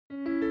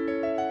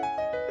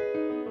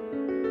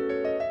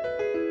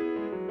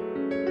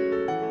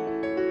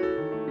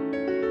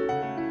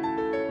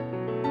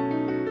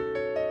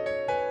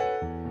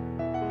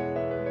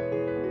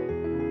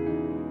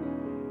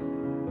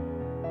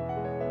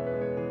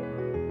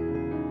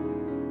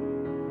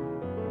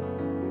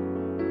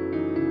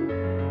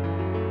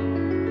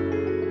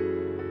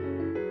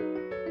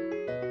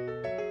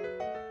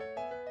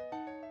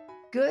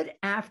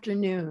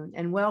afternoon,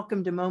 and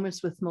welcome to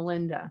Moments with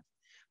Melinda.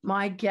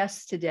 My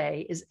guest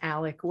today is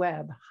Alec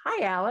Webb.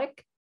 Hi,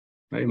 Alec.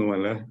 Hi,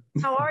 Melinda.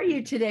 How are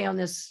you today on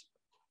this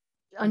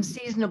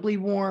unseasonably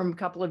warm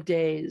couple of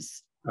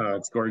days?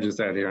 It's gorgeous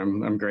out here.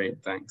 I'm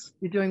great, thanks.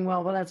 You're doing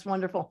well. Well, that's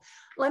wonderful.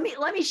 Let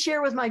me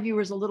share with my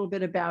viewers a little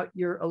bit about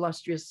your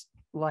illustrious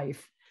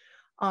life.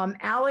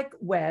 Alec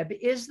Webb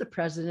is the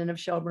president of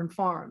Shelburne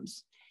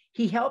Farms.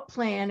 He helped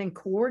plan and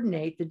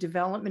coordinate the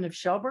development of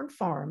Shelburne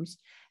Farms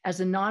as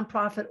a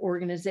nonprofit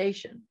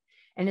organization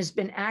and has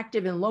been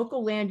active in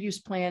local land use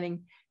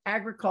planning,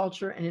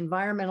 agriculture, and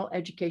environmental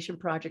education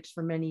projects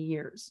for many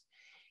years.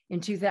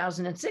 In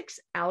 2006,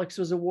 Alex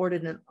was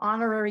awarded an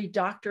honorary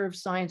Doctor of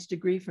Science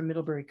degree from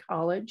Middlebury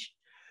College.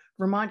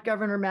 Vermont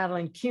Governor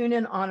Madeleine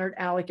Kunin honored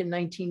Alec in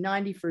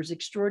 1990 for his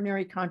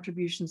extraordinary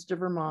contributions to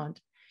Vermont,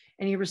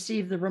 and he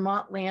received the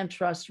Vermont Land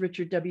Trust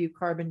Richard W.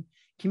 Carbin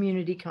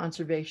Community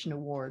Conservation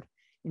Award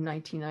in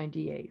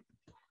 1998.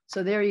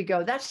 So there you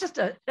go. That's just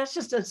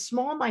a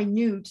small,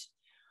 minute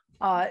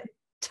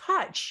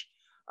touch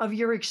of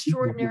your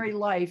extraordinary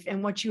life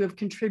and what you have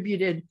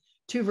contributed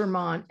to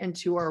Vermont and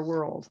to our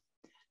world.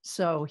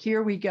 So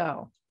here we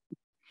go.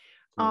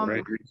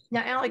 Now,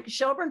 Alec,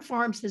 Shelburne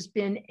Farms has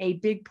been a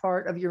big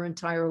part of your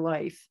entire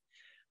life.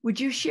 Would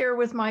you share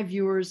with my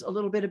viewers a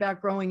little bit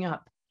about growing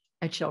up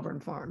at Shelburne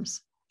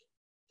Farms?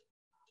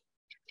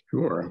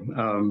 Sure.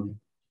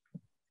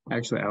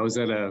 Actually, I was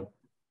at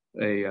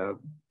a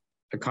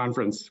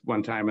conference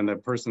one time, and the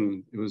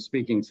person who was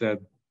speaking said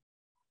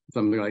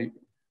something like,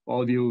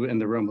 all of you in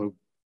the room who,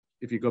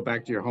 if you go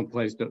back to your home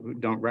place,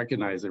 don't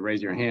recognize it,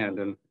 raise your hand.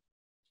 And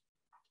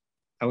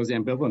I was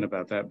ambivalent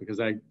about that because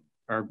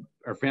our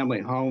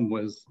family home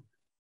was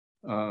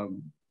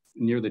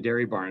near the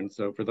dairy barn.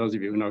 So for those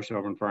of you who know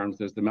Shelburne Farms,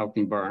 there's the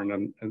milking barn,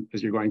 and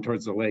as you're going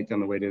towards the lake on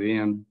the way to the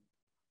inn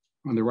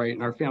on the right.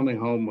 And our family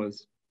home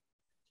was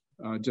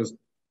just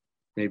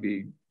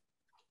maybe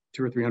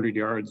 200 or 300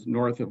 yards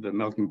north of the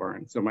milking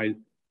barn. So my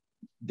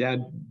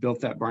dad built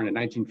that barn in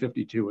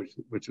 1952,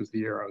 which was the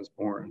year I was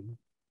born.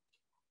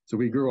 So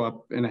we grew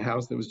up in a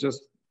house that was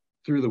just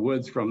through the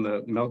woods from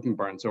the milking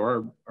barn. So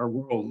our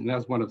world, and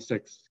that's one of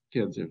 6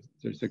 kids,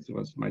 there's 6 of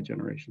us in my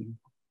generation.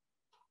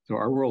 So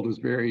our world was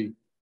very,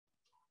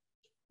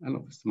 I don't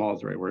know if small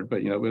is the right word,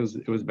 but it was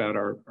about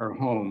our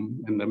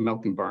home and the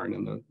milking barn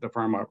and the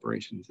farm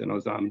operations. And it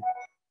was on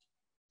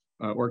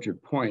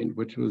Orchard Point,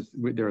 which was,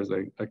 there was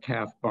a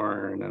calf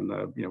barn, and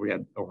we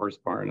had a horse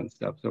barn and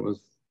stuff. So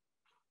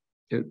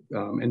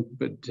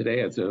but today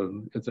it's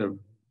a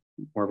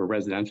more of a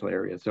residential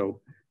area.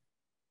 So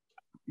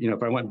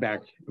if I went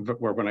back,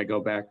 or when I go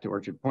back to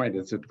Orchard Point,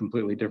 it's a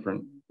completely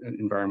different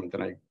environment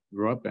than I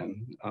grew up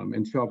in.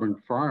 And Shelburne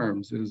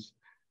Farms is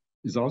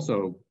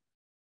also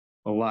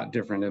a lot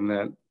different in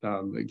that,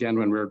 again,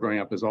 when we were growing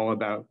up,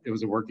 it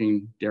was a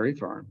working dairy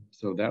farm.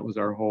 So that was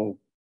our whole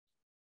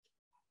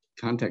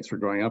context for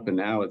growing up. And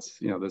now it's,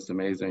 this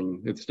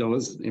amazing, it still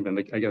is,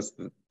 even I guess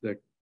the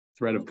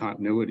thread of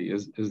continuity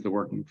is the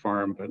working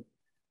farm, but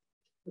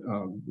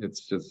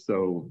it's just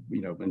so,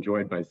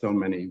 enjoyed by so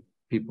many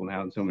people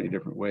now in so many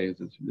different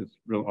ways. It's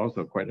really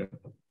also quite a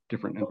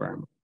different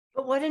environment.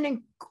 But what an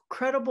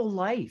incredible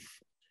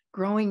life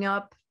growing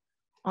up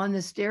on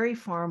this dairy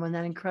farm on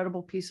that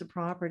incredible piece of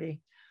property.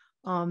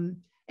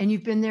 And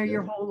you've been there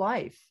your whole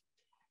life,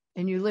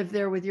 and you live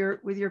there with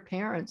your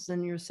parents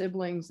and your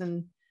siblings,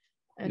 and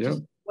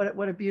just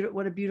what a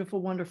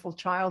beautiful, wonderful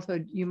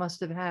childhood you must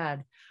have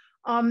had.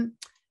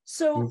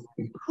 So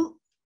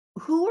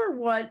who or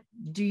what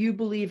do you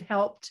believe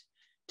helped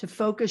to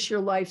focus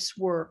your life's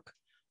work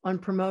on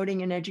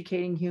promoting and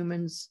educating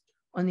humans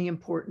on the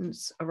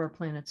importance of our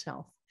planet's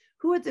health?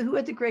 Who had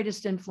the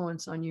greatest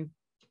influence on you,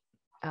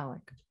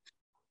 Alec?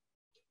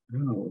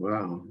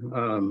 Oh,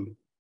 wow.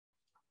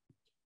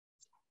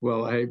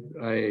 Well, I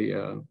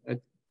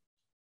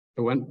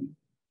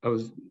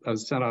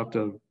was sent off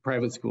to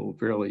private school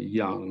fairly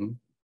young,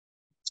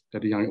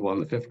 in the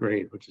 5th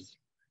grade, which is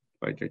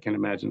like, I can't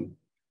imagine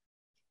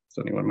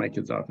sending one of my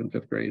kids off in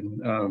 5th grade.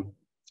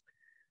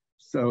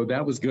 So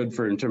that was good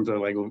in terms of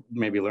like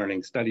maybe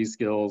learning study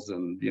skills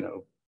and,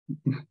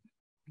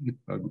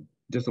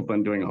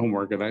 discipline, doing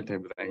homework and that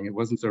type of thing. It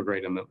wasn't so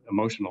great in the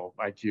emotional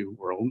IQ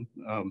world.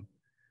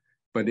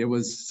 But I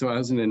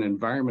was in an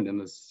environment in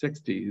the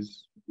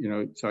 60s,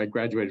 so I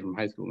graduated from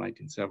high school in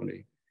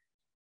 1970,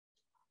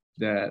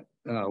 that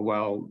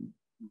while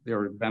there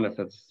were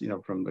benefits,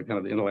 from the kind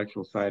of the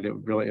intellectual side,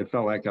 it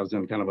felt like I was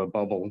in kind of a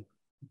bubble,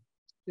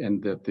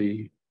 and that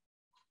the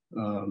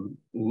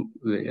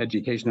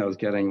education I was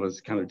getting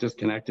was kind of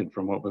disconnected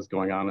from what was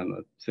going on in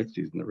the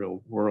 60s in the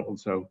real world.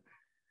 So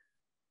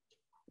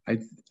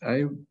there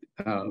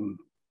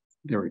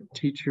were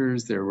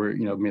teachers, there were,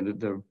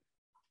 the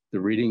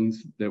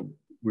readings that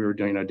we were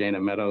doing,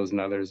 Dana Meadows and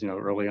others,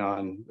 early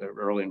on, the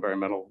early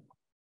environmental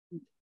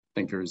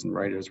thinkers and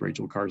writers,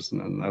 Rachel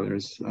Carson and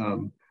others.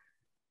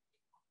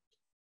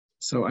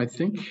 So I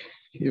think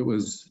it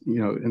was,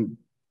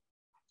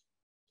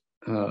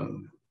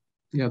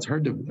 it's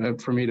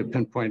hard for me to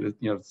pinpoint a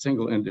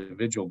single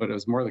individual, but it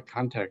was more the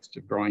context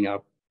of growing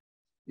up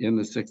in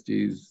the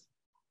 60s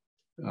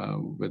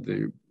with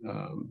the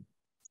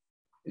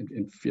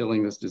in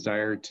feeling this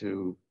desire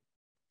to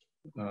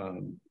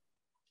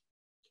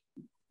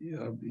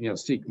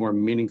seek more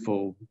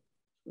meaningful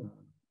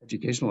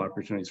educational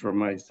opportunities for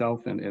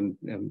myself and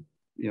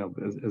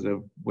as a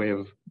way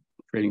of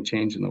creating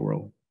change in the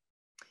world.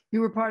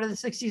 You were part of the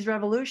 60s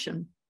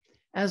revolution,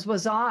 as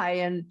was I,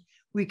 and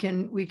we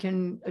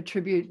can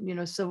attribute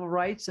civil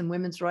rights and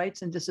women's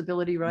rights and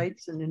disability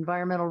rights and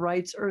environmental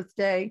rights Earth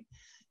Day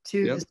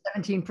to the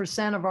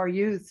 17% of our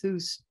youth who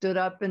stood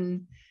up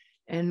and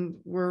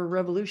were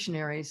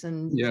revolutionaries.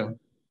 And so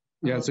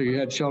you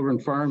had Shelburne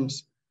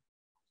Farms,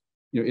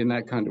 in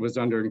that kind of was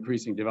under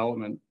increasing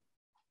development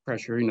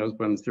pressure,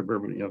 when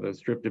suburban, the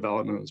strip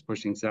development was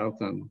pushing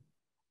south on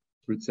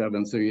Route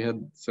 7. So you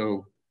had,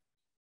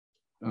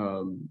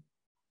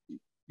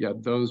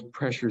 those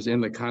pressures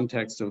in the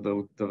context of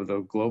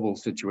the global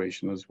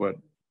situation is what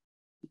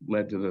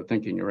led to the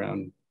thinking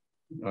around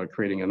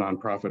creating a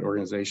nonprofit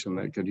organization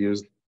that could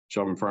use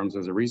Shelburne Farms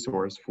as a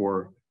resource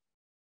for,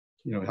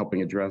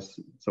 helping address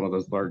some of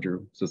those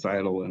larger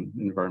societal and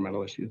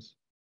environmental issues.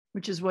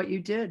 Which is what you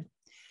did.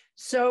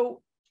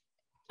 So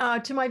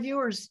to my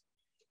viewers,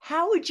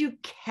 how would you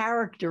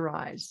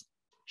characterize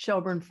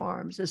Shelburne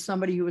Farms as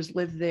somebody who has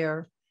lived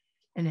there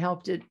and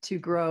helped it to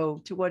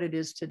grow to what it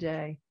is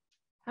today?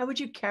 How would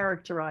you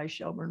characterize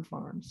Shelburne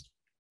Farms?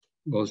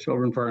 Well,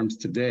 Shelburne Farms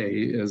today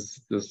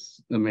is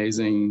this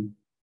amazing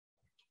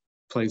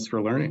place for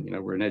learning.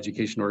 We're an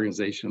education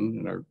organization,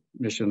 and our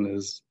mission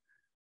is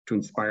to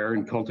inspire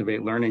and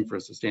cultivate learning for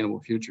a sustainable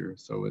future.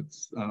 So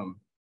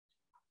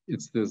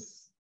it's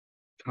this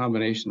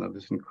combination of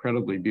this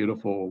incredibly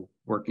beautiful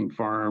working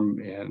farm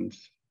and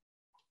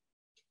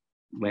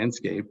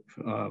landscape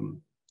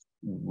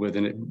with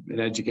an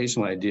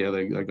educational idea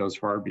that goes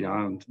far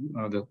beyond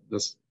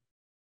this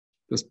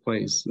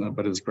place,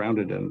 but is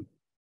grounded in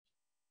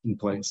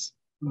place.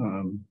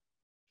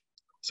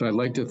 So I'd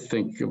like to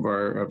think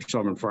of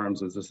Shelburne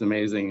Farms as this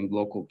amazing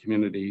local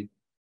community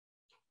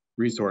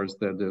resource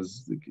that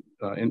is,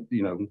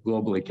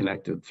 globally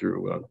connected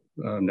through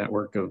a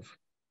network of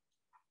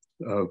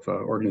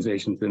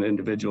organizations and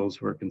individuals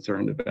who are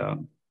concerned about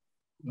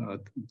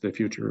the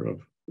future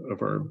of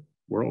our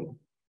world.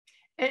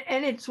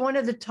 And it's one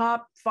of the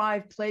top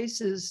 5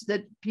 places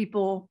that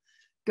people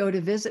go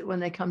to visit when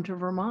they come to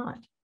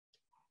Vermont.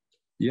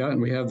 Yeah,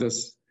 and we have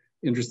this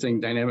interesting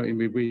dynamic.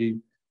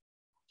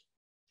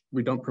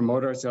 We don't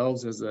promote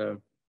ourselves as a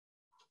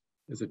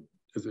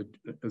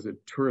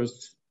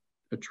tourist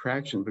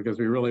attraction because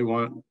we really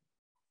want.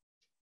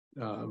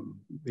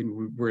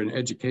 We're an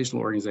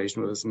educational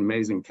organization with this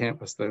amazing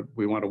campus that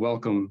we want to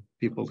welcome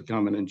people to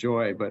come and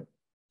enjoy, but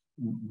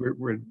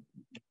we're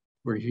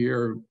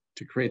here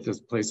to create this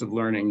place of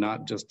learning,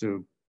 not just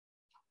to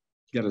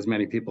get as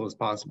many people as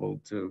possible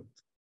to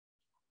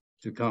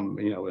come,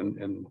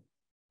 and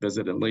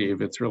visit and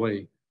leave. It's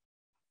really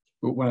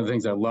one of the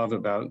things I love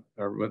about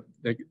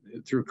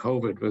through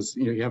COVID was,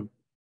 you have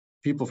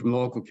people from the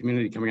local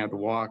community coming out to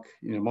walk,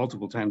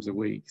 multiple times a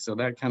week. So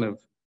that kind of,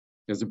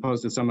 as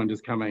opposed to someone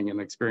just coming and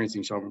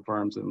experiencing Shelburne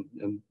Farms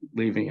and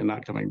leaving and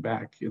not coming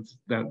back, it's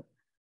that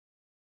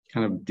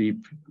kind of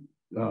deep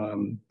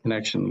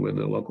connection with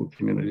the local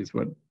community is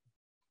what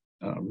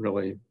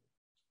really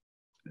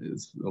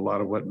is a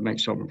lot of what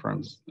makes Shelburne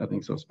Farms, I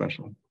think, so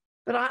special.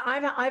 But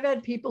I've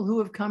had people who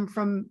have come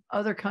from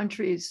other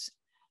countries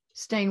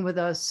staying with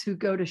us who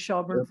go to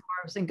Shelburne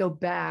Farms and go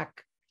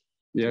back.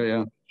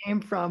 Came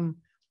from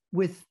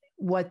with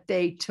what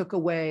they took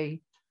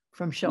away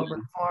from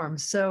Shelburne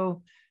Farms.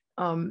 So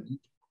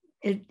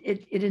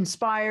it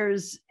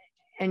inspires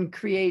and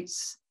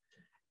creates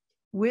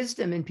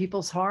wisdom in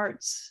people's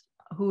hearts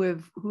who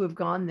have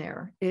gone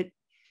there.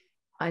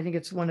 I think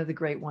it's one of the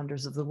great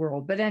wonders of the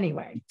world. But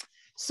anyway,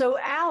 so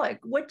Alec,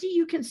 what do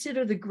you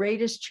consider the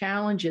greatest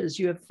challenges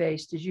you have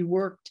faced as you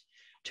worked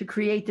to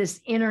create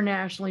this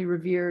internationally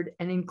revered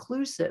and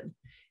inclusive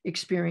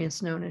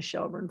experience known as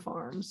Shelburne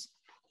Farms?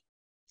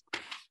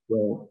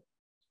 Well,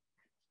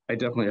 I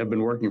definitely have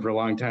been working for a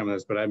long time on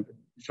this, but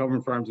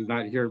Shelburne Farms is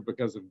not here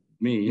because of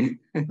me.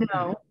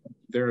 No.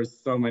 There are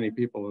so many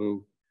people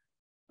who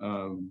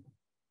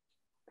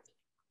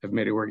have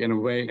made it work in a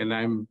way, and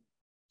I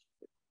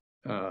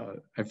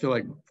feel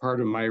like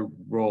part of my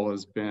role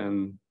has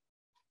been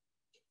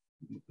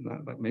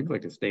maybe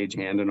like a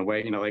stagehand in a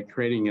way, like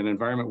creating an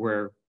environment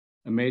where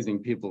amazing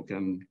people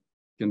can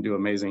do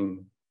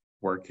amazing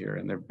work here.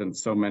 And there've been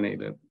so many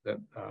that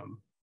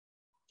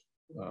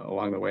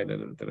along the way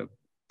that have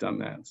done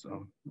that.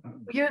 So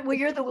you're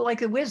like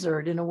the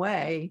wizard in a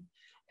way,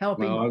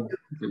 helping, or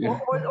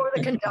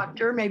the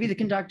conductor, maybe the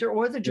conductor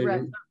or the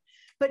director.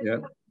 But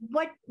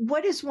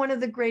what is one of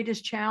the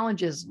greatest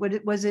challenges?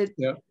 Was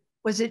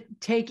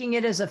it taking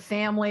it as a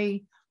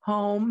family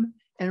home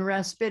and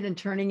respite and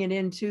turning it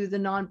into the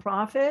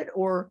nonprofit,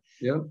 or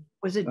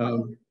was it?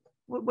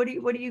 What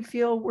do you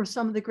feel were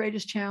some of the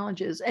greatest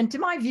challenges? And to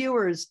my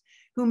viewers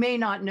who may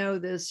not know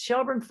this,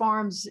 Shelburne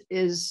Farms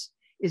is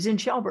in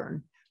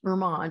Shelburne,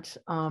 Vermont.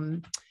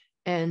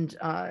 And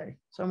so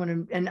I'm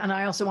going to, and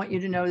I also want you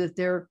to know that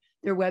their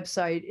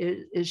website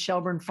is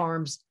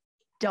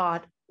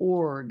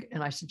shelburnefarms.org.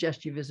 And I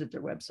suggest you visit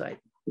their website.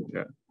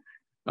 Yeah.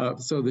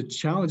 So the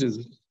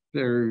challenges,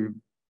 they're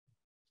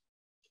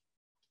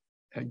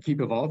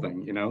keep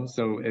evolving, you know.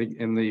 So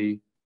in the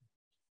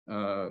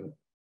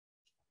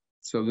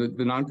so the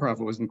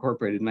nonprofit was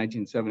incorporated in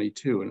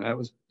 1972, and it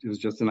was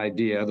just an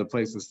idea. The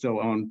place is still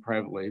owned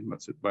privately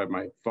by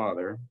my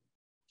father,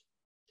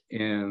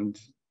 and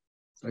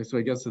so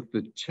I guess that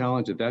the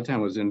challenge at that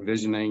time was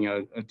envisioning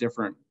a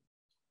different,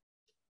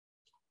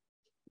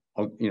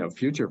 you know,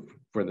 future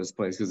for this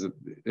place. Because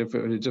if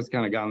it had just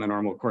kind of gone the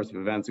normal course of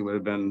events, it would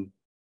have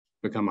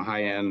become a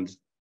high-end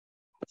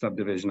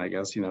subdivision, I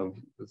guess, you know,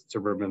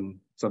 suburban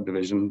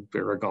subdivision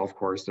or a golf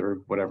course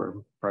or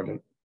whatever,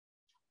 private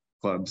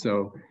club.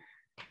 So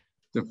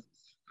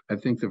I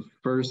think the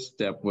first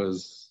step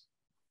was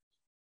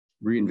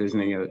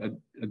re-envisioning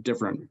a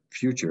different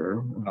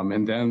future.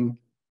 And then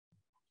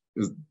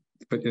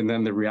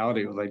the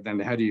reality was like, then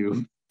how do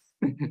you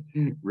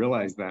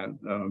realize that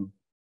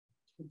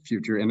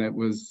future? And it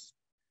was,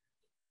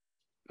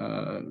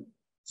 so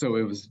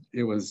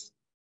it was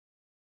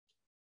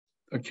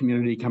a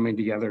community coming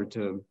together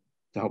to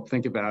help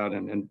think about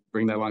and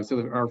bring that along.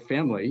 So our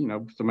family, you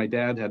know, so my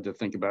dad had to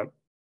think about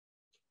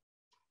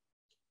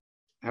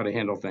how to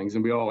handle things,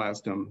 and we all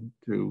asked him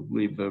to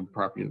leave the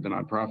property of the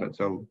nonprofit.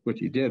 So which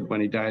he did.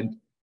 When he died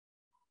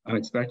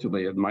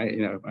unexpectedly at my,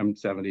 you know, I'm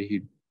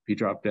 70, he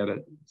dropped dead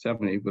at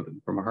 70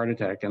 from a heart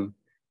attack, and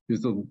he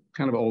was the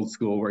kind of old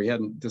school where he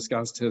hadn't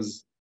discussed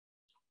his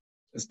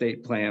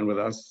estate plan with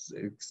us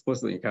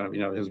explicitly. Kind of,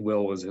 you know, his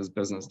will was his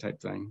business type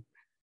thing.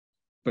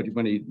 But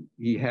when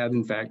he had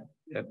in fact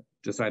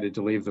decided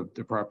to leave the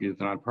property of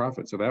the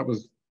nonprofit. So that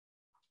was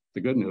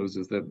the good news,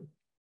 is that,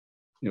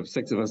 you know,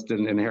 6 of us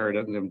didn't inherit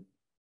it, and then,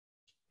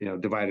 you know,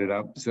 divided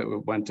up. So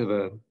it went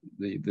to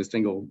the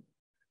single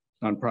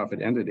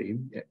nonprofit entity,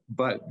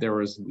 but there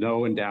was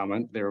no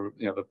endowment. There,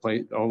 you know,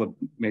 all the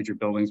major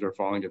buildings were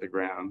falling to the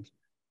ground.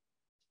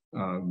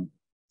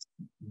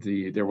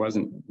 There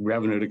wasn't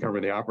revenue to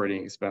cover the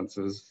operating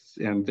expenses,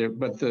 and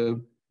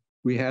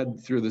we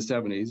had through the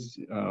 70s.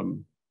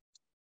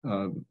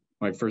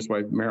 My first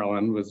wife,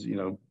 Marilyn, was, you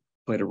know,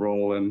 played a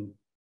role in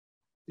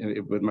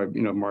with my,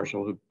 you know,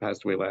 Marshall, who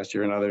passed away last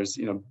year, and others,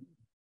 you know,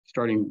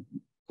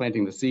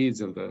 planting the seeds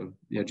of the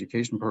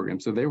education program.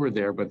 So they were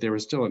there, but they were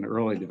still in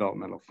early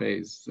developmental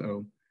phase.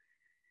 So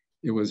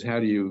it was, how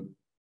do you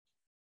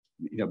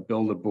know,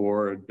 build a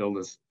board, build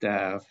a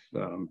staff,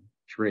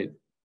 create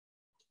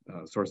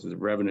sources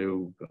of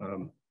revenue,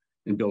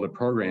 and build a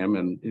program.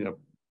 And, you know,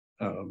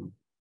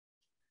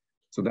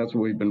 so that's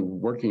what we've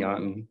been working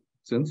on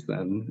since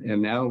then.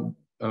 And now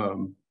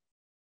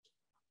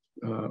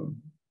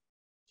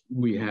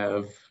we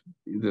have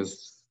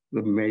this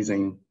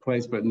amazing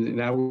place, but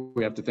now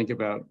we have to think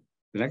about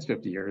the next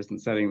 50 years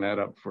and setting that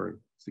up for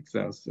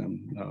success.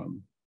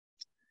 And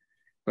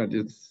but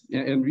it's,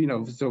 and you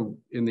know, so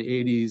in the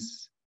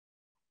 80s,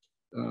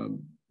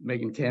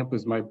 Megan Camp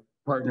was my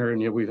partner,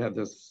 and we've had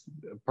this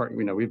part,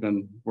 you know, we've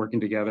been working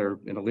together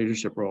in a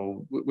leadership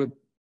role with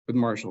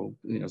Marshall,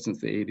 you know, since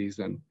the 80s.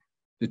 And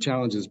the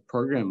challenge is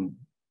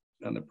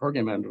on the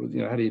program end,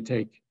 you know, how do you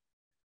take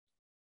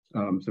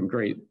some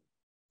great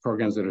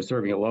programs that are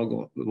serving a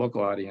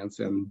local audience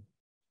and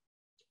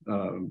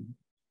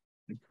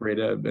create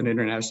an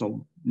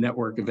international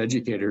network of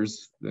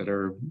educators that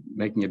are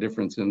making a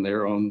difference in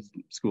their own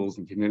schools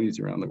and communities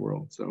around the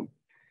world. So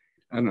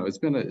I don't know,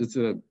 it's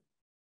a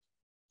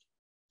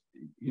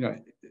you know,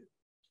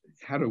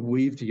 how to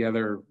weave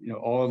together, you know,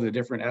 all of the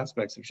different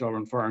aspects of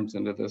Shelburne Farms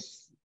into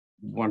this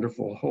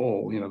wonderful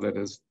whole, you know, that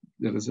is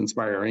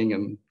inspiring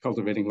and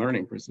cultivating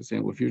learning for a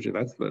sustainable future.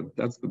 That's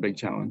the big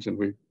challenge, and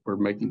we're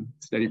making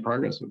steady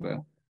progress with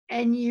that.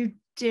 And you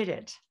did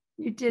it.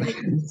 You did it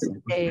in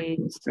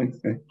spades.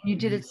 You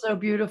did it so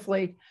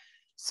beautifully.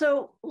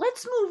 So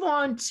let's move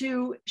on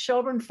to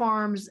Shelburne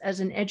Farms as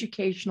an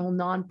educational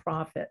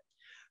nonprofit,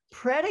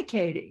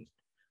 predicating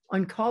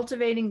on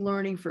cultivating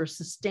learning for a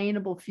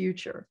sustainable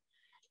future.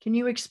 Can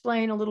you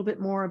explain a little bit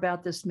more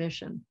about this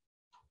mission?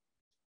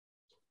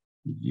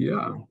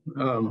 Yeah.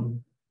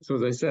 So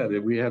as I said,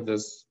 we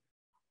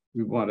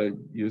want to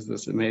use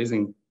this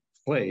amazing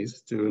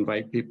place to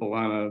invite people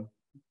on a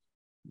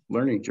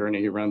learning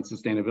journey around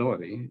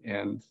sustainability.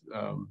 And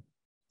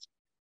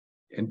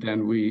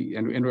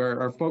then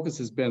our focus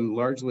has been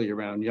largely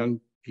around young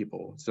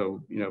people.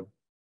 So, you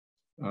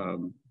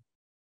know,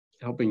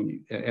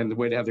 helping, and the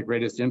way to have the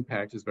greatest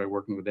impact is by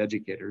working with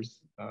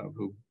educators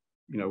who,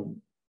 you know,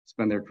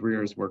 spend their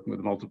careers working with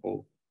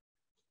multiple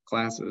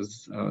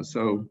classes.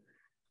 So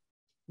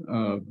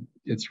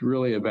it's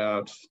really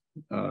about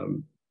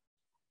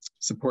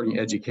supporting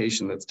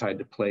education that's tied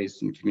to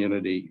place and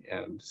community,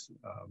 and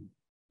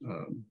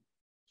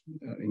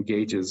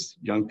engages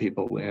young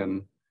people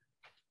in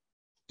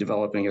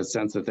developing a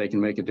sense that they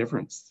can make a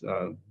difference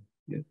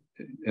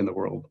in the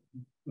world.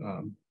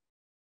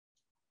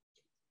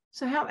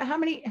 So how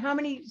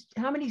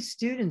many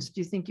students do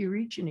you think you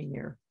reach in a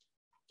year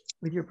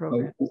with your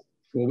program?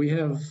 Well, we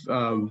have,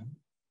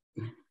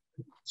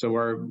 so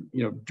our,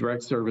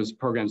 direct service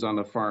programs on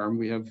the farm,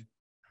 we have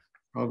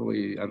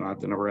probably, I don't have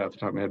the number off the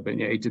top of my head, but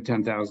 8,000 to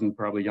 10,000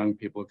 probably young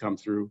people come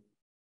through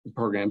the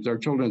programs. Our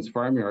children's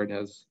farmyard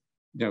has,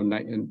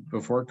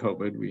 before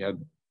COVID, we had,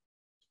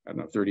 I don't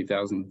know,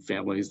 30,000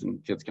 families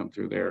and kids come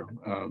through there.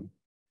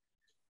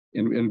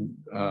 We,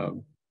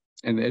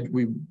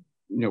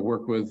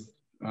 work with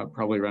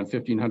probably around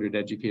 1,500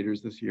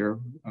 educators this year.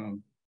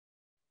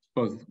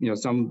 Both,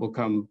 some will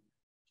come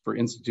for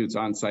institutes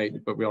on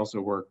site, but we also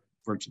work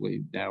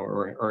virtually now,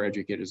 or our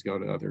educators go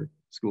to other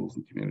schools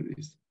and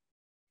communities.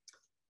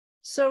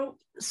 So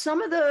some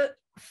of the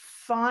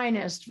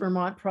finest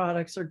Vermont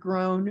products are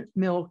grown,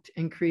 milked,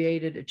 and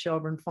created at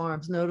Shelburne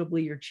Farms,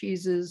 notably your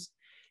cheeses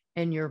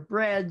and your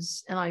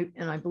breads, and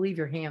I believe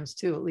your hams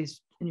too. At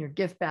least in your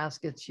gift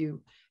baskets,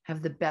 you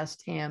have the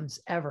best hams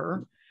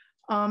ever.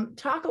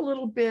 Talk a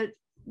little bit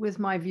with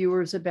my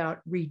viewers about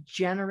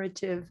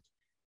regenerative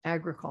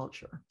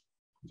agriculture.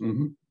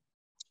 Mm-hmm.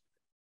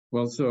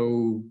 Well,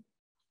 so,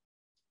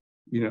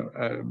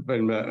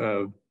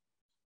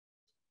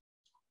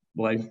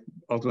 life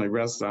ultimately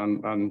rests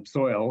on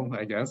soil,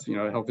 I guess,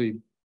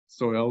 healthy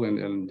soil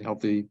and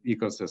healthy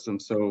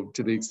ecosystems. So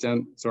to the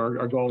extent,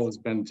 our goal has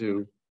been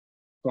to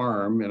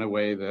farm in a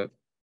way that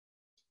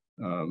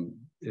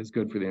is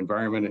good for the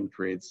environment and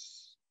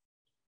creates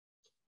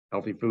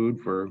healthy food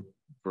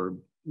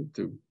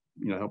to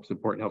help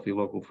support healthy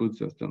local food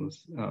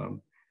systems.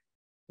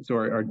 So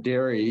our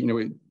dairy,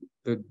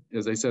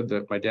 as I said,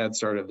 that my dad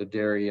started the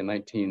dairy in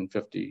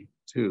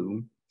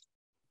 1952.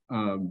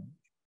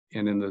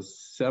 And in the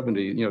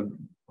 70s,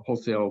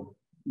 wholesale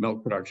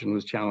milk production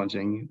was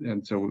challenging.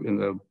 And so in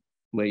the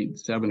late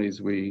 70s,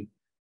 we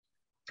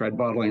tried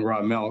bottling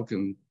raw milk,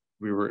 and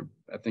we were,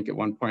 I think at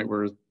one point, we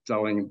were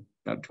selling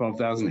about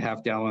 12,000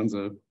 half gallons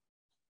a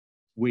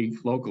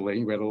week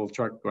locally. We had a little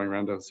truck going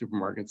around to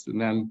supermarkets.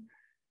 And then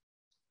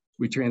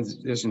we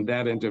transitioned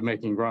that into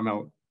making raw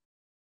milk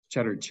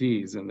cheddar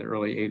cheese in the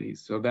early 80s.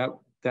 So that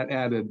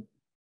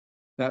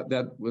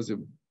was a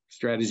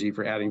strategy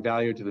for adding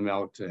value to the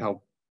milk to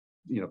help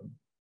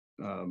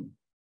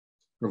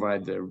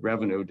provide the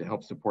revenue to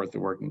help support the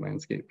working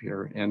landscape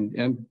here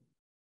and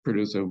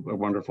produce a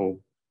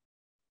wonderful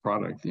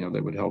product,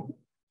 that would help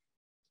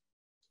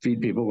feed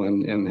people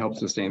and help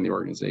sustain the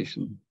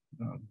organization.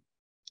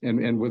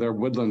 And with our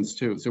woodlands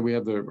too. So we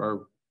have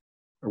our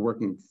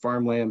working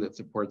farmland that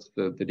supports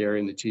the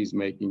dairy and the cheese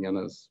making, and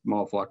a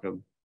small flock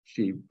of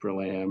sheep for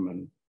lamb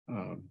and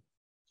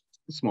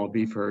a small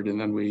beef herd. And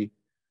then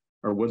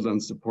our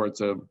woodland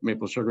supports a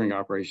maple sugaring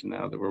operation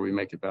now where we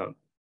make about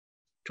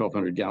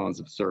 1,200 gallons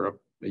of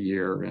syrup a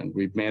year. And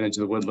we've managed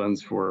the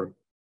woodlands for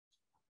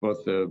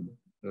both the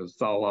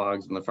saw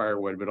logs and the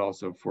firewood, but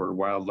also for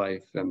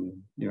wildlife and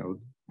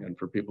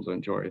for people to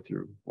enjoy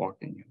through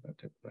walking and that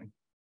type of thing.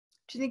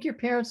 Do you think your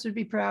parents would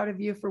be proud of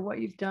you for what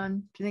you've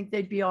done? Do you think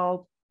they'd be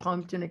all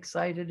pumped and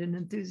excited and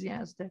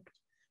enthusiastic?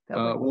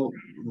 Well,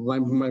 my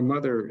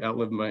mother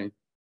outlived my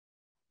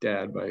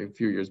dad by a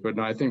few years, but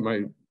no, I think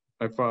my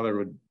father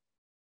would,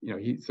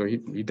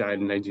 he died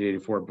in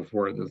 1984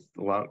 before this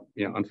a lot,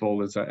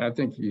 unfolded. So I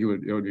think it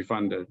would be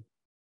fun to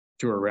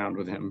tour around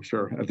with him.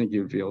 Sure, I think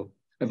it'd feel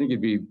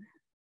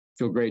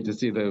great to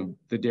see the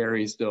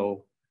dairy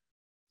still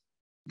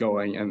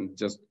going, and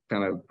just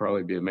kind of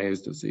probably be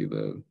amazed to see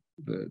the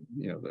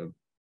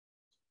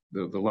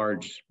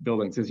large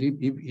buildings, because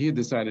he had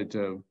decided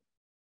to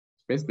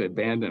basically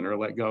abandon or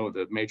let go of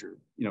the major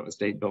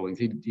estate buildings.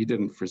 He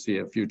didn't foresee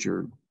a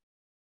future.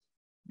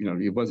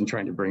 He wasn't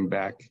trying to bring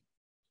back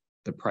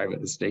the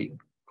private estate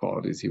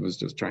qualities. He was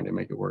just trying to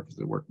make it work as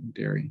a working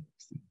dairy.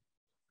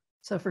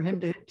 So for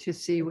him to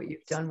see what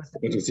you've done with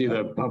it, to see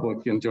the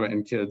public enjoy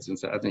and kids, and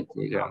so I think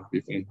it'd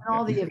be fun. And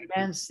all the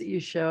events that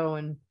you show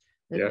and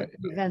the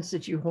events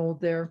that you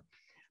hold there.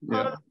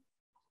 Yeah.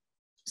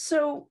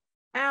 So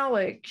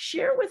Alec,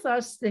 share with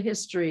us the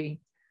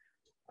history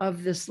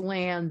of this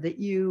land that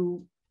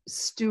you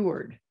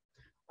steward,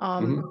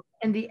 and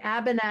the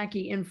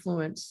Abenaki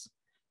influence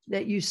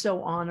that you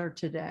so honor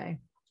today.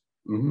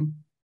 Mm-hmm.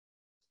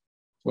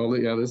 Well,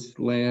 this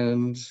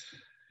land,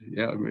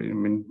 I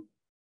mean,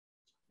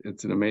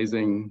 it's an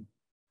amazing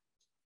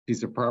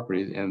piece of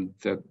property, and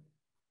that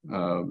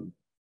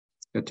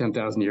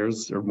 10,000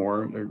 years or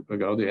more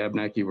ago, the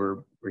Abenaki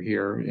were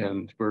here,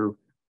 and we're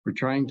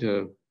trying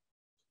to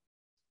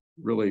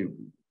really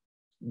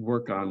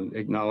work on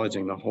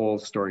acknowledging the whole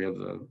story of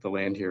the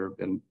land here,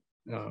 and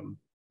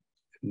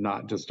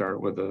not just start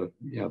with the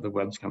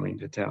Webbs coming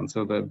to town.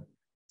 So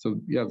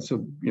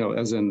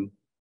as in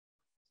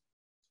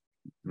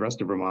the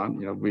rest of Vermont,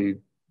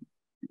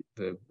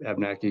 the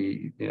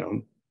Abenaki,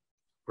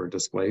 were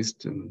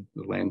displaced and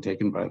the land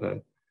taken by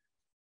the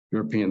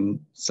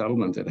European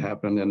settlement that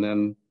happened, and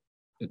then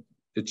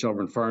at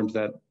Shelburne Farms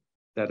that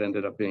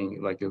ended up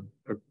being like a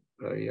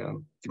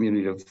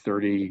community of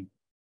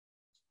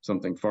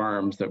 30-something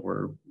farms that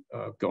were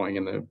going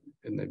in the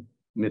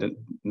mid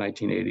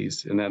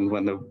 1980s. And then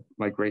when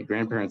my great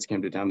grandparents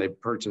came to town, they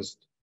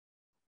purchased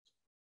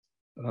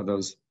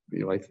those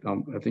I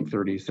think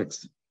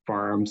 36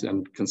 farms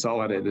and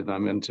consolidated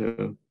them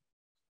into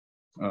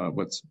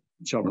what's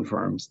Shelburne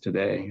Farms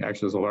today.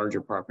 Actually, it was a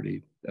larger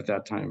property at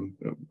that time.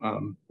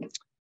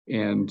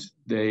 And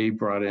they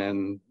brought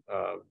in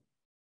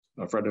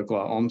Frederick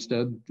Law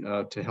Olmsted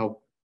to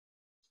help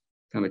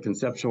kind of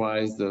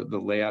conceptualize the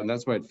layout. And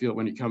that's why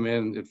when you come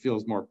in, it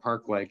feels more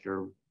park-like,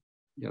 or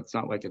it's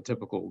not like a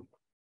typical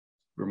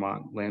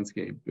Vermont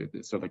landscape.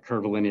 So the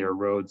curvilinear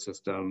road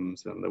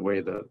systems and the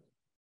way the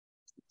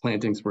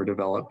plantings were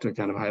developed to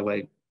kind of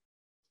highlight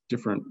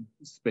different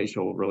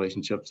spatial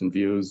relationships and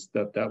views,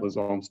 that was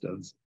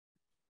Olmsted's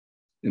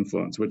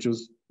influence, which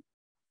was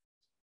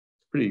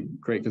pretty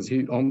great because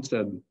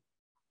Olmsted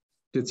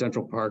did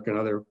Central Park and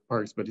other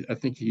parks, but I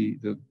think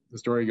the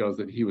story goes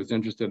that he was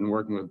interested in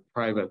working with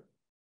private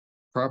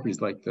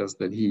properties like this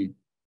that he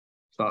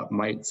thought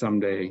might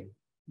someday,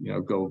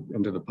 go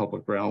into the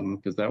public realm,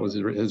 because that was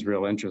his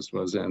real interest,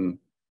 was in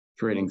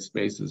creating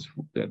spaces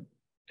that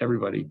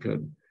everybody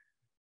could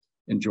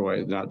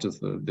enjoy, not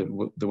just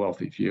the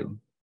wealthy few.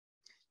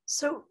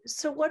 So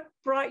what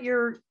brought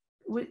your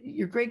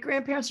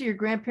great-grandparents or your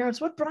grandparents,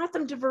 what brought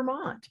them to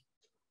Vermont?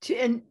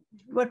 And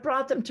what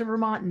brought them to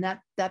Vermont and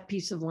that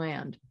piece of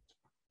land?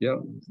 Yeah,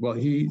 well,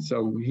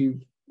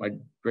 my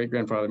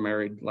great-grandfather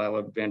married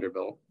Lila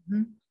Vanderbilt,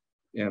 mm-hmm.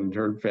 and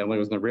her family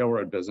was in the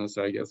railroad business.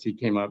 So I guess he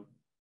came up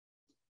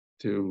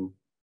to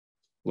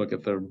look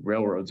at the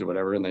railroads or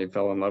whatever, and they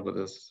fell in love with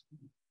this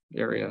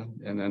area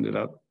and ended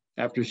up,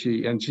 after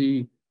she, I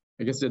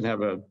guess, didn't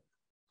have a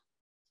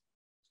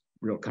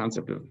real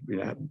concept of,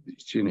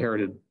 she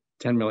inherited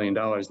 $10 million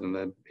in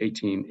the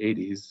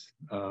 1880s,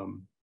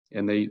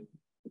 and they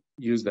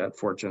used that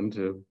fortune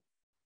to,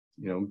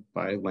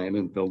 buy land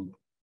and build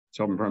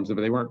Shelburne Farms.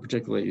 But they weren't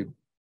particularly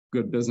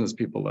good business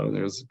people, though.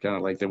 It was kind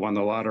of like they won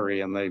the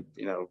lottery and they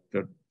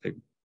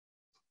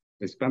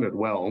spent it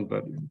well,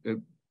 but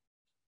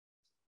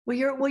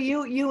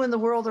you in the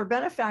world are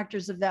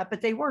benefactors of that,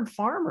 but they weren't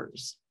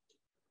farmers.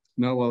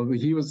 No, well,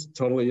 he was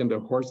totally into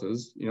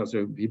horses,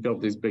 so he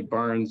built these big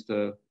barns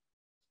to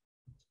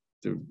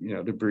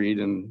breed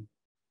and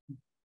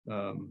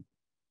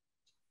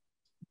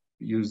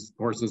use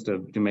horses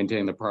to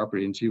maintain the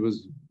property. And she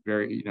was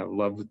very,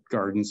 loved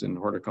gardens and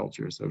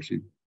horticulture. So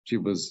she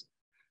was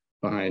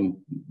behind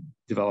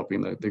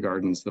developing the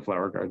gardens, the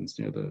flower gardens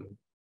near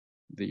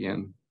the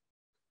inn.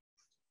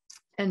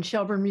 And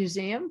Shelburne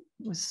Museum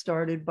was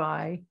started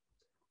by?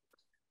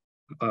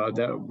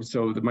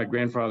 My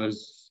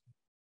grandfather's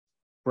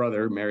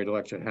brother married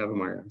Electra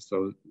Havemeyer.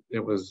 So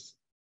it was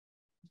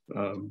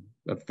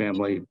a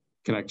family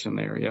connection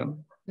there, yeah.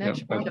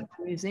 That's part of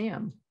the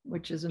museum,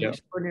 which is an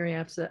extraordinary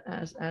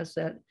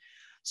asset.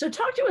 So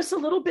talk to us a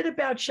little bit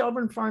about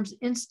Shelburne Farms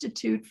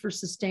Institute for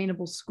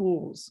Sustainable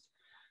Schools.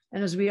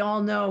 And as we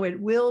all know, it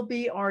will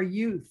be our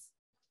youth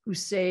who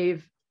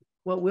save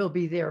what will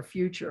be their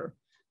future.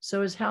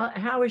 So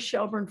how is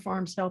Shelburne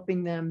Farms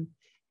helping them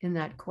in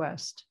that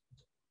quest?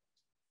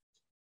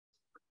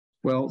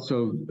 Well,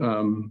 so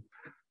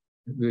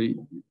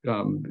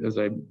as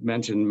I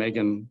mentioned,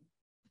 Megan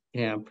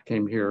Camp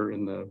came here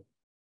in the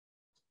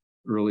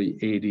early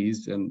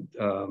 80s and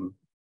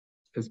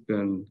has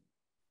been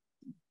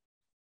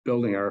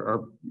building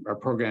our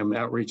program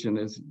outreach, and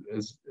has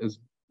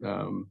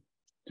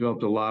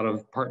developed a lot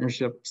of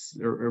partnerships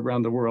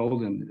around the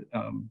world.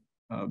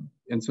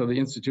 And so the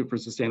Institute for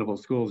Sustainable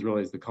Schools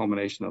really is the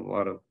culmination of a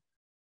lot of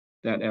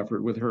that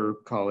effort with her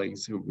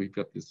colleagues, who we've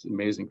got this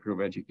amazing crew of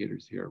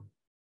educators here.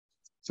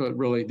 So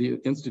the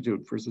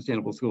Institute for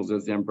Sustainable Schools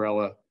is the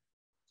umbrella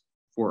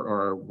for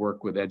our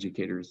work with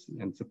educators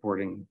and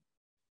supporting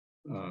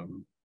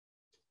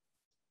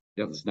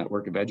this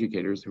network of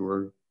educators who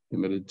are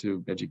committed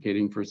to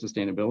educating for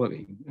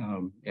sustainability.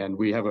 And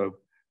we have a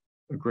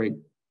great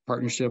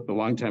partnership, a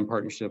longtime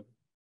partnership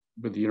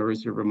with the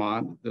University of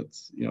Vermont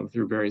that's,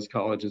 through various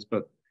colleges,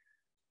 but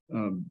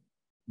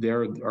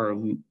they're our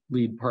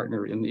lead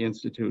partner in the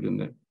Institute, and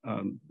they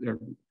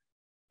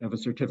have a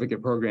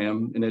certificate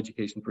program in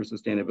education for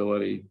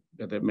sustainability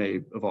that may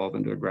evolve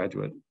into a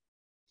graduate.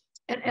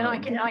 And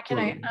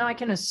I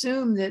can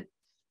assume that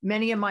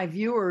many of my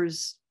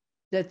viewers,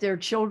 that their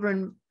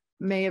children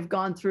may have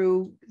gone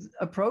through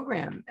a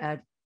program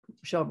at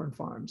Shelburne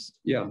Farms.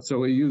 Yeah,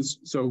 so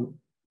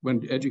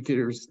when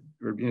educators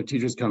or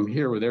teachers come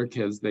here with their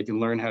kids, they can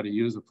learn how to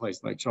use a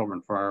place like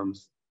Shelburne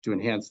Farms to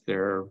enhance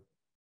their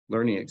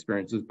learning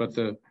experiences. But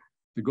the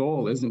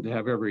goal isn't to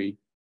have every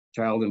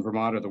child in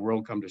Vermont or the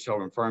world come to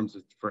Shelburne Farms.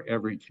 It's for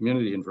every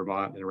community in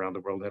Vermont and around the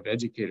world to have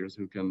educators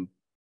who can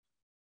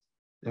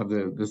have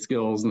the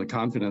skills and the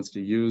confidence to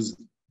use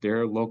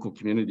their local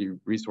community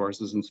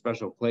resources and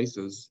special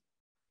places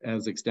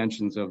as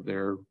extensions of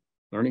their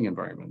learning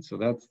environment. So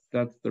that'll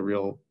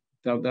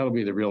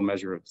be the real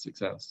measure of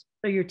success.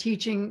 So you're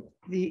teaching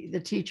the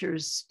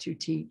teachers to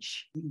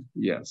teach.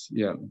 Yes,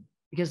 yeah.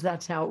 Because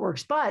that's how it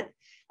works. But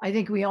I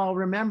think we all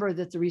remember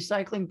that the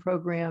recycling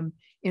program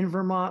in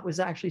Vermont was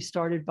actually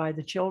started by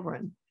the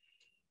children.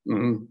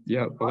 Mm-hmm.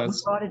 Yeah, well,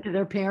 that's brought it to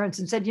their parents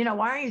and said,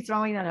 why are you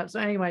throwing that out? So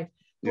anyway,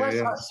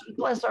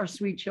 bless our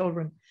sweet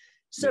children.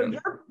 So, Yeah.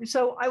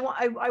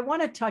 I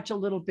want to touch a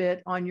little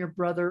bit on your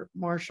brother,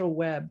 Marshall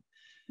Webb,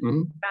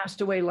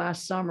 passed away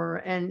last summer.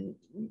 And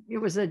it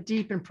was a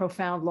deep and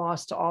profound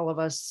loss to all of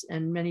us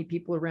and many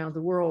people around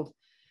the world,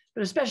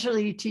 but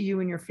especially to you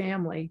and your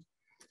family.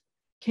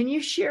 Can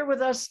you share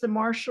with us the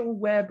Marshall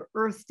Webb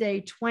Earth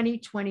Day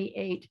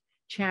 2028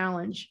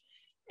 challenge?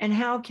 And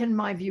how can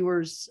my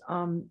viewers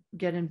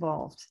get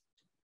involved?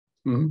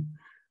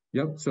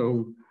 Yep.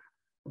 So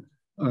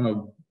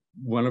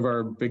one of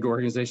our big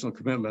organizational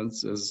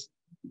commitments is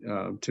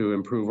to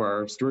improve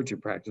our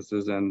stewardship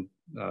practices. And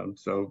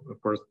so,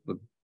 of course, with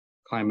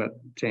climate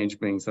change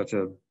being such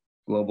a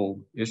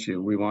global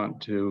issue, we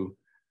want to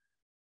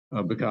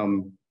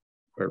become,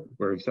 or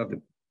we've set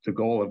the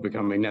goal of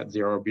becoming net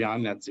zero or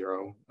beyond net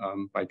zero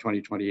by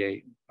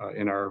 2028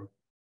 in our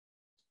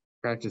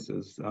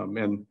practices.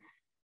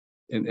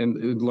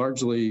 And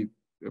largely,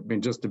 I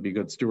mean, just to be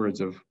good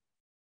stewards of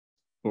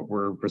what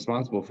we're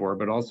responsible for,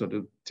 but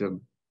also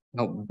to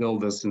help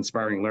build this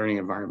inspiring learning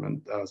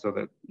environment so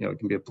that it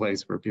can be a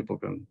place where people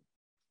can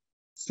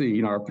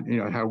see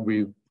how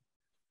we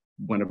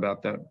went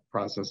about that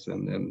process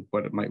and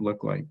what it might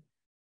look like.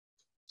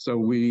 So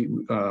we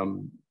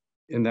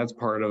and that's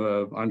part of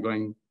an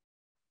ongoing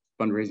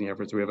fundraising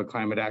efforts. We have a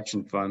climate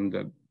action fund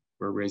that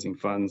we're raising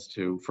funds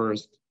to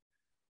first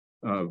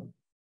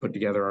put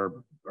together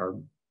our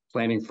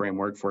planning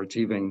framework for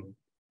achieving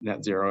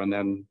net zero, and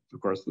then of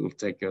course it will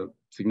take a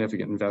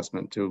significant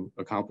investment to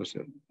accomplish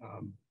it.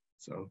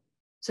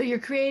 So you're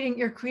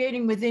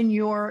creating within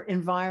your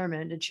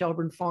environment at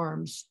Shelburne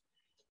Farms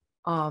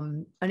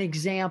an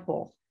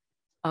example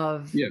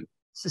of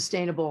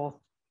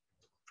sustainable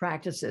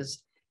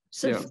practices.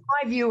 So for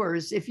my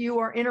viewers, if you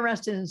are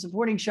interested in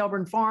supporting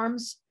Shelburne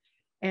Farms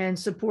and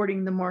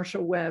supporting the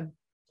Marshall Webb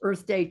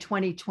Earth Day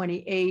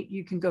 2028,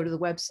 you can go to the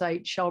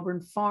website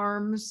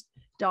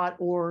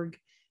shelburnefarms.org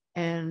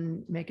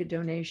and make a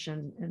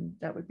donation. And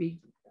that would be,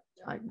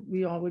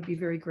 we all would be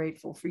very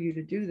grateful for you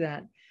to do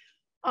that.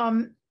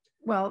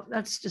 Well,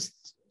 that's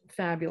just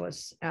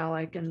fabulous,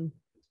 Alec, and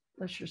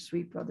bless your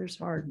sweet brother's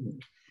heart.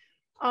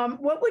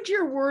 What would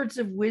your words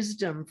of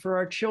wisdom for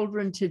our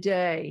children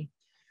today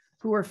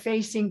who are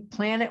facing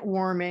planet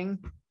warming,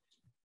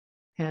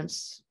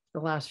 hence the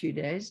last few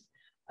days,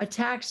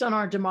 attacks on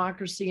our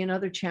democracy and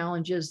other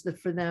challenges that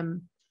for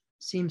them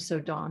seem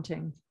so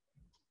daunting?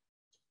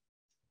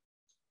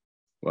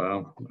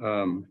 Wow.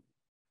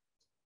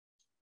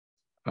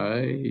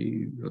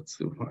 Let's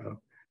see.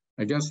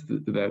 I guess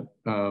that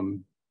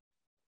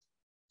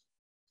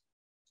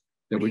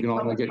we can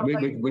all we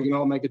can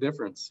all make a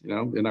difference,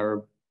 in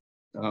our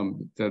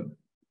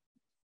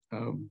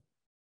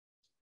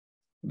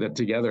that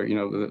together,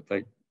 that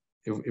like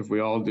if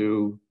we all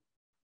do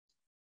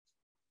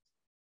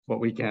what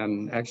we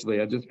can.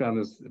 Actually, I just found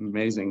this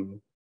amazing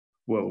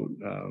quote.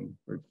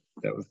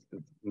 That was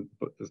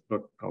this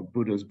book called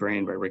Buddha's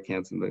Brain by Rick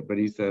Hanson, but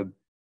he said,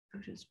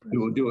 "We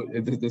will do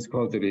it." This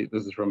quote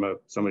this is from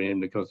somebody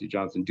named Nkosi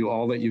Johnson. Do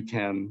all that you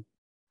can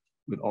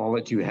with all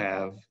that you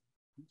have,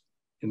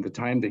 in the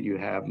time that you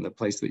have, and the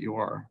place that you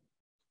are.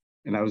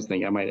 And I was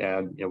thinking I might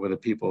add, with the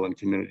people and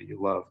community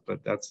you love.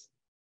 But that's,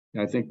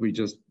 I think we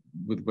just,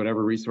 with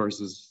whatever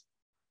resources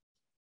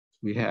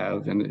we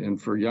have,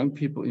 and for young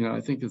people,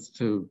 I think it's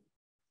to,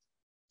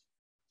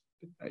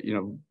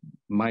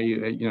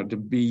 to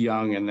be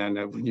young, and then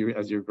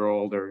as you grow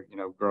older,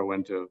 grow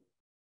into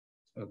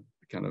a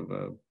kind of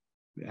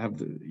have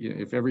the,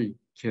 if every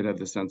kid had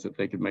the sense that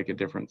they could make a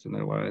difference in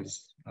their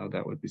lives,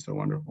 that would be so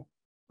wonderful.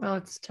 Well,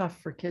 it's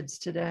tough for kids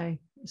today,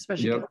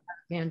 especially with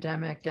the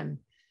pandemic and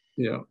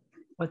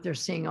what they're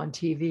seeing on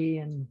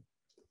TV, and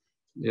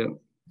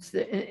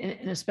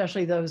and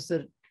especially those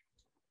that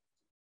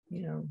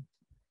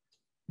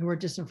who are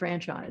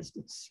disenfranchised.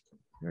 It's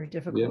very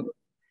difficult.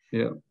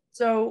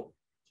 So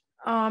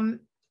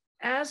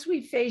as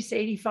we face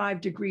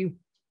 85-degree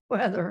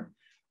weather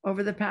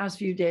over the past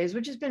few days,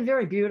 which has been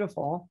very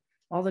beautiful,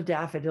 all the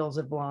daffodils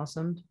have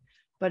blossomed,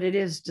 but it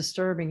is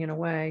disturbing in a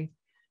way.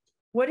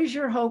 What is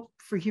your hope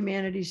for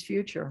humanity's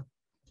future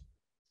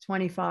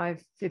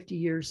 25, 50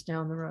 years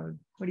down the road?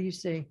 What do you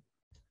see?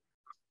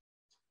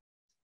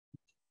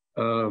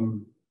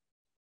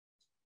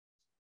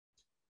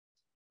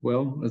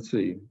 Well, let's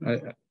see.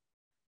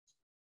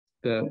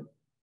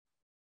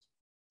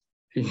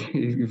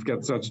 You've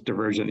got such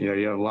divergent,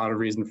 you have a lot of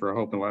reason for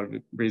hope and a lot of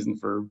reason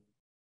for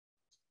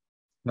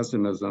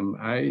pessimism.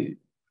 I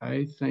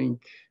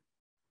think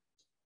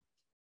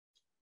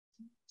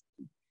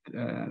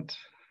that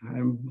I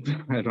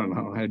don't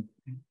know.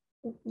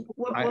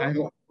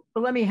 Well,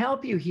 let me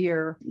help you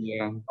here.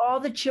 Yeah. All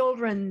the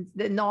children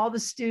and all the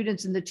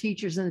students and the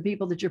teachers and the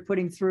people that you're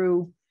putting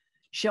through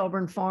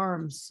Shelburne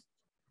Farms,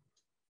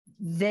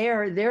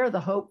 they're the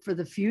hope for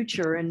the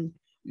future. And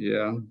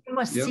you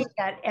must see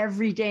that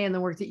every day in the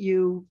work that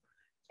you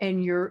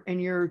and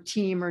your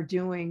team are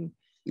doing.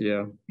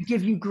 To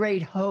give you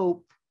great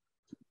hope.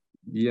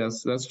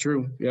 Yes, that's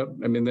true. Yep.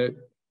 I mean,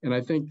 and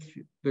I think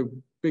the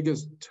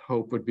biggest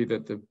hope would be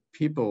that the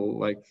people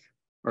like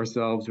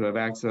ourselves who have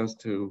access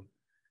to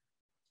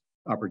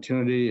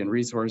opportunity and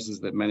resources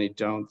that many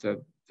don't,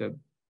 that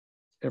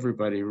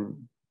everybody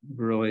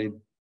really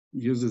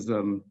uses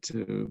them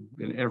to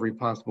in every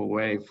possible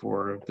way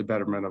for the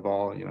betterment of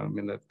all. You know, I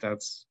mean,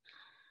 that's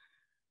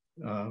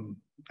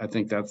I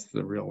think that's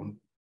the real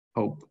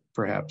hope,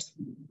 perhaps,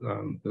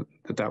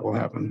 that will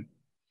happen.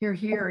 You're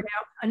here.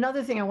 Now,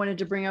 another thing I wanted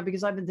to bring up,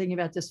 because I've been thinking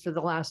about this for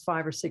the last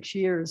 5 or 6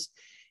 years,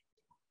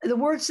 the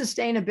word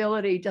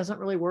sustainability doesn't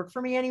really work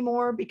for me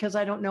anymore, because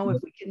I don't know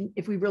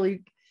if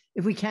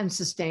we can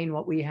sustain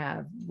what we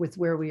have with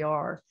where we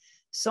are.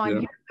 So I'm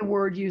hearing the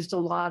word used a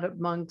lot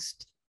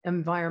amongst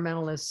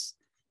environmentalists,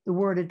 the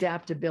word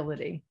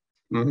adaptability.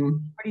 Mm-hmm.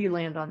 Where do you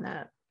land on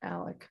that,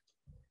 Alec?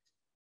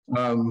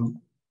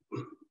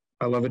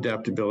 I love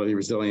adaptability,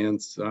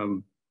 resilience,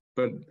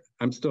 but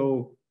I'm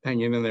still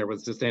hanging in there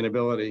with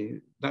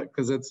sustainability, not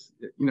because it's,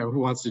 you know, who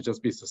wants to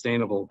just be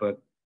sustainable,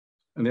 but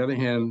on the other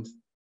hand,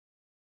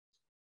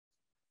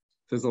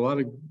 there's a lot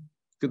of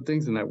good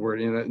things in that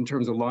word, you know, in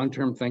terms of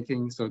long-term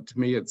thinking. So to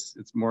me, it's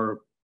more,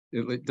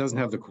 it doesn't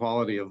have the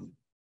quality of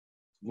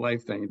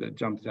life thing that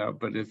jumps out,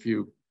 but if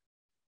you,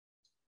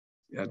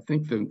 I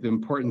think the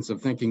importance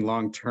of thinking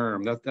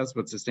long-term, that's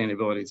what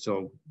sustainability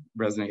still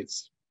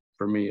resonates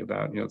for me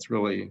about. You know,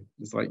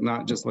 it's like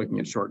not just looking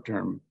at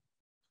short-term.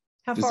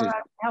 How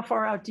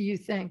far out do you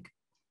think?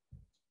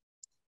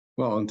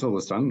 Well, until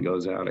the sun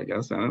goes out, I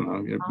guess. I don't know.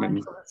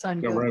 Until the sun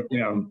goes out. You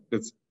know,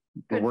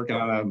 we're working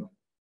on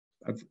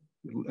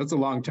that's a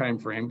long time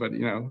frame, but you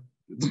know.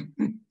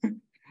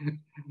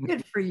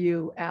 Good for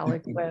you,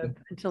 Alec Webb,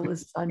 until the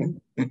sun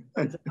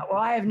goes out.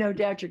 Well, I have no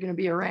doubt you're going to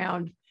be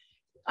around.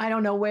 I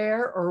don't know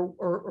where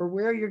or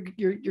where you're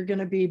going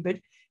to be, but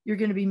you're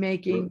going to be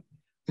making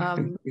a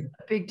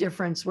big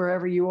difference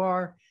wherever you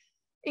are.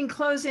 In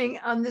closing,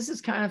 this is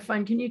kind of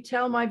fun. Can you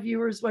tell my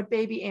viewers what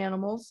baby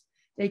animals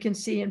they can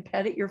see and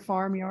pet at your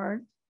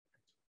farmyard?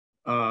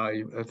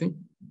 I think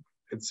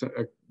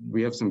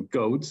we have some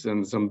goats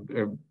and some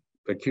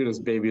the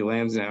cutest baby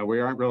lambs now. We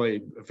aren't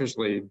really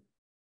officially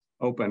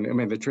open. I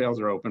mean, the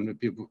trails are open, but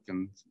people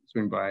can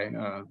swing by. You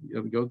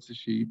know, the goats, the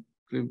sheep.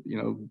 You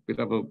know, we'd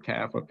have a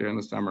calf up there in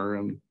the summer,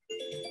 and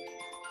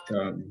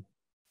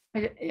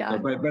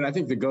but I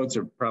think the goats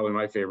are probably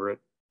my favorite.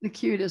 The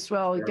cutest.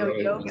 Well, goat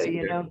really yoga,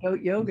 you know,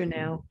 goat yoga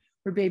now,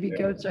 where baby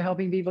goats are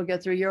helping people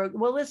get through yoga.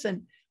 Well,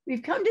 listen,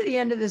 we've come to the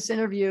end of this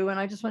interview, and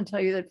I just want to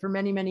tell you that for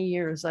many, many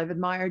years, I've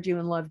admired you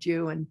and loved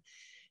you, and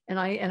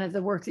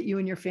the work that you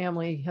and your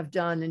family have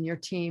done and your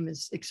team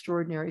is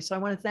extraordinary. So I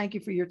want to thank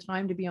you for your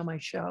time to be on my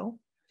show,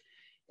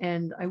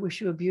 and I wish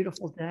you a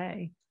beautiful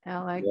day,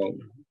 Alec. Well,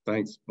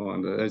 thanks,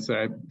 Melinda.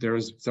 There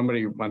was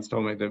somebody who once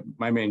told me that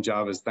my main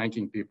job is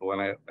thanking people,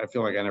 and I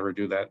feel like I never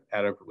do that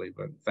adequately.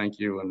 But thank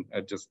you, and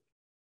I just,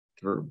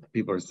 for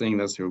people who are seeing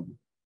this who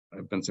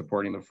have been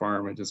supporting the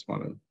farm, I just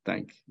want to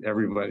thank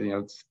everybody. You know,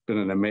 it's been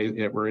an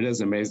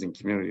amazing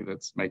community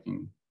that's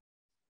making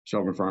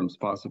Shelburne Farms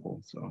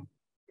possible. So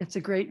it's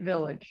a great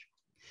village.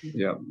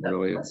 Yeah, it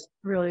really is.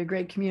 Really a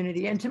great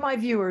community. And to my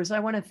viewers, I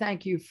want to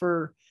thank you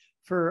for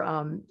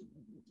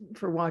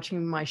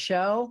watching my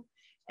show,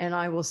 and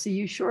I will see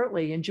you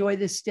shortly. Enjoy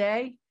this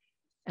day,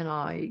 and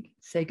I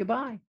say goodbye.